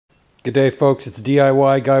Good day, folks. It's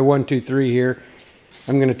DIY Guy 123 here.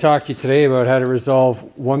 I'm going to talk to you today about how to resolve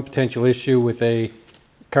one potential issue with a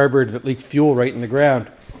carburetor that leaks fuel right in the ground.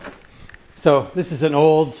 So this is an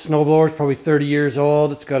old snowblower. It's probably 30 years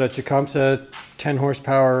old. It's got a Tecumseh 10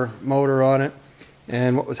 horsepower motor on it.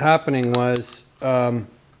 And what was happening was this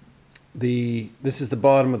is the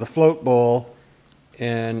bottom of the float bowl,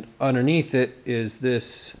 and underneath it is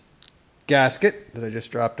this gasket that I just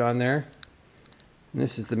dropped on there. And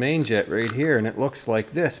this is the main jet right here, and it looks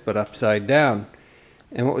like this but upside down.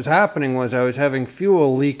 And what was happening was I was having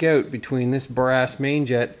fuel leak out between this brass main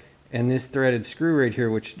jet and this threaded screw right here,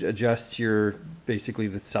 which adjusts your basically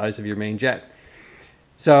the size of your main jet.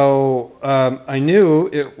 So I knew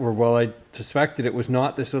it, or well, I suspected it was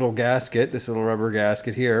not this little gasket, this little rubber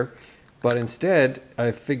gasket here, but instead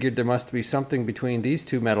I figured there must be something between these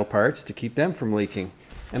two metal parts to keep them from leaking.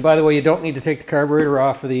 And by the way, you don't need to take the carburetor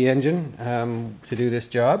off of the engine to do this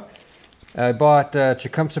job. I bought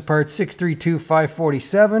Tecumseh part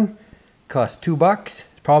 632547. Cost $2.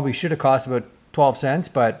 Probably should have cost about 12 cents,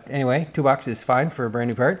 but anyway, $2 is fine for a brand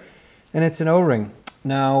new part. And it's an O-ring.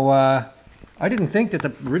 Now, I didn't think that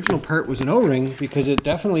the original part was an O-ring because it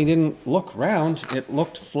definitely didn't look round. It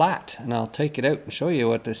looked flat, and I'll take it out and show you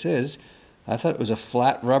what this is. I thought it was a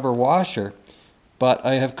flat rubber washer, but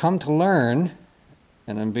I have come to learn,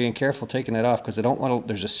 and I'm being careful taking it off because I don't want to,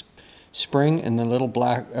 there's a spring and the little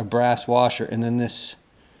black brass washer, and then this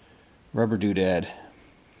rubber doodad.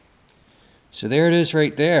 So there it is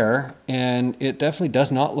right there, and it definitely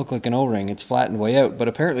does not look like an O-ring. It's flattened way out, but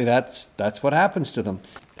apparently that's what happens to them.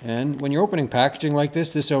 And when you're opening packaging like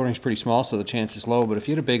this O-ring's pretty small, so the chance is low, but if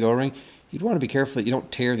you had a big O-ring, you'd want to be careful that you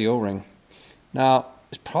don't tear the O-ring. Now,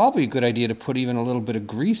 it's probably a good idea to put even a little bit of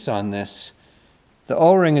grease on this. The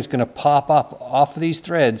O-ring is going to pop up off of these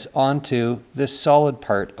threads onto this solid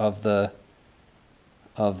part of the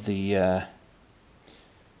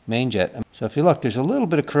main jet. So if you look, there's a little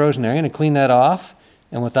bit of corrosion there. I'm going to clean that off,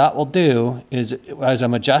 and what that will do is, as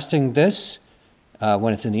I'm adjusting this,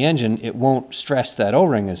 when it's in the engine, it won't stress that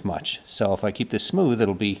O-ring as much. So if I keep this smooth,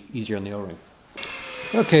 it'll be easier on the O-ring.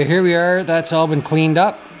 Okay, here we are. That's all been cleaned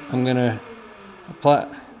up. I'm going to apply,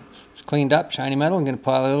 it's cleaned up, shiny metal. I'm going to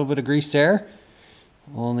apply a little bit of grease there.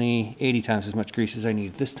 Only 80 times as much grease as I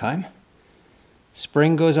needed this time.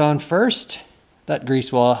 Spring goes on first. That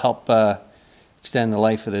grease will help extend the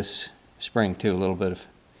life of this spring too. A little bit of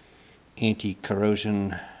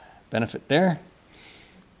anti-corrosion benefit there.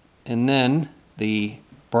 And then the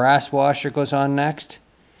brass washer goes on next.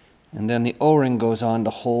 And then the O-ring goes on to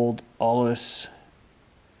hold all this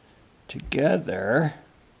together.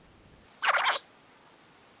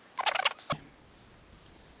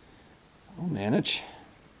 I'll manage.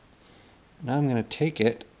 Now I'm going to take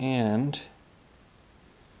it and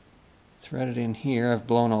thread it in here. I've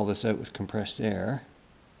blown all this out with compressed air.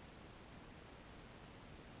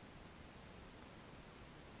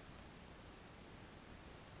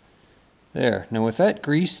 There. Now with that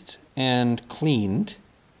greased and cleaned,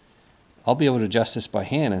 I'll be able to adjust this by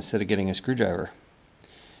hand instead of getting a screwdriver.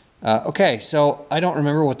 Okay, so I don't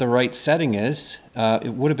remember what the right setting is.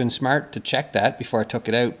 It would have been smart to check that before I took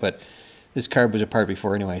it out, but this carb was apart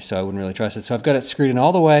before anyway, so I wouldn't really trust it. So I've got it screwed in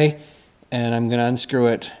all the way, and I'm going to unscrew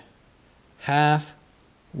it half,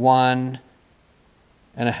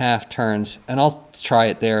 1.5 turns, and I'll try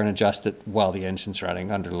it there and adjust it while the engine's running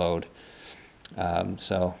under load.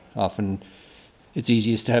 So often it's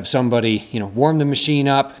easiest to have somebody, warm the machine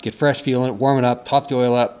up, get fresh fuel in it, warm it up, top the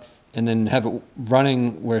oil up, and then have it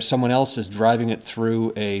running where someone else is driving it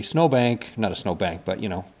through a snowbank, not a snowbank, but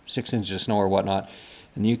 6 inches of snow or whatnot.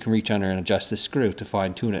 And you can reach under and adjust this screw to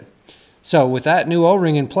fine tune it. So with that new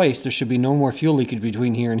O-ring in place, there should be no more fuel leakage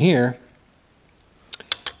between here and here.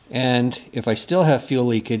 And if I still have fuel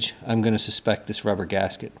leakage, I'm going to suspect this rubber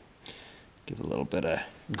gasket. Give a little bit of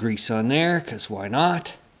grease on there, because why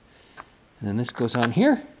not? And then this goes on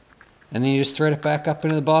here. And then you just thread it back up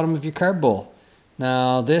into the bottom of your carb bowl.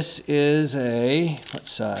 Now this is a, what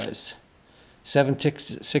size?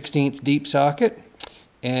 7/16 deep socket.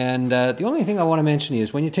 And the only thing I want to mention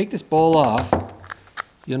is when you take this bowl off,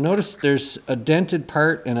 you'll notice there's a dented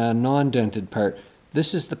part and a non-dented part.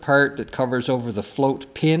 This is the part that covers over the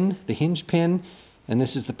float pin, the hinge pin, and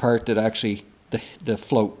this is the part that actually the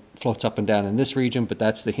floats up and down in this region, but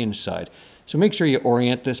that's the hinge side. So make sure you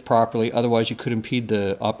orient this properly, otherwise you could impede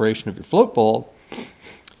the operation of your float bowl.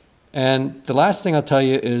 And the last thing I'll tell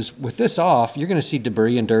you is with this off, you're going to see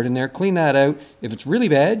debris and dirt in there. Clean that out. If it's really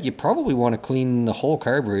bad, you probably want to clean the whole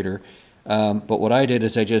carburetor. But what I did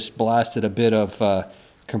is I just blasted a bit of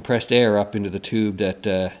compressed air up into the tube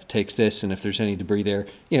that takes this, and if there's any debris there,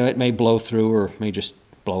 it may blow through or may just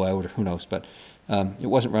blow out, or who knows, but it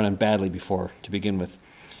wasn't running badly before to begin with.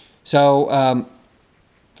 So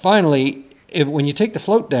finally, when you take the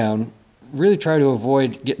float down, really try to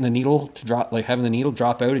avoid getting the needle to drop, like having the needle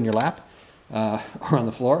drop out in your lap or on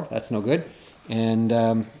the floor. That's no good. And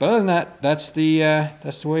but other than that, that's the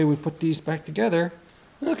way we put these back together.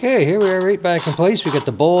 Okay, here we are right back in place. We got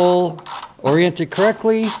the bowl oriented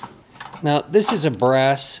correctly. Now this is a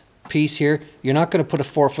brass piece here. You're not going to put a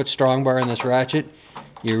 4-foot strong bar in this ratchet.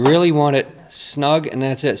 You really want it snug, and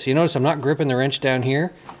that's it. So you notice I'm not gripping the wrench down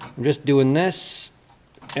here. I'm just doing this,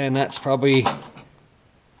 and that's probably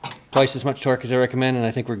twice as much torque as I recommend, and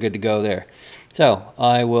I think we're good to go there. So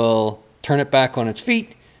I will turn it back on its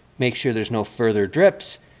feet, make sure there's no further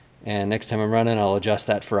drips, and next time I'm running, I'll adjust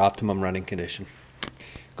that for optimum running condition.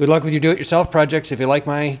 Good luck with your do-it-yourself projects. If you like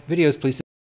my videos, please subscribe.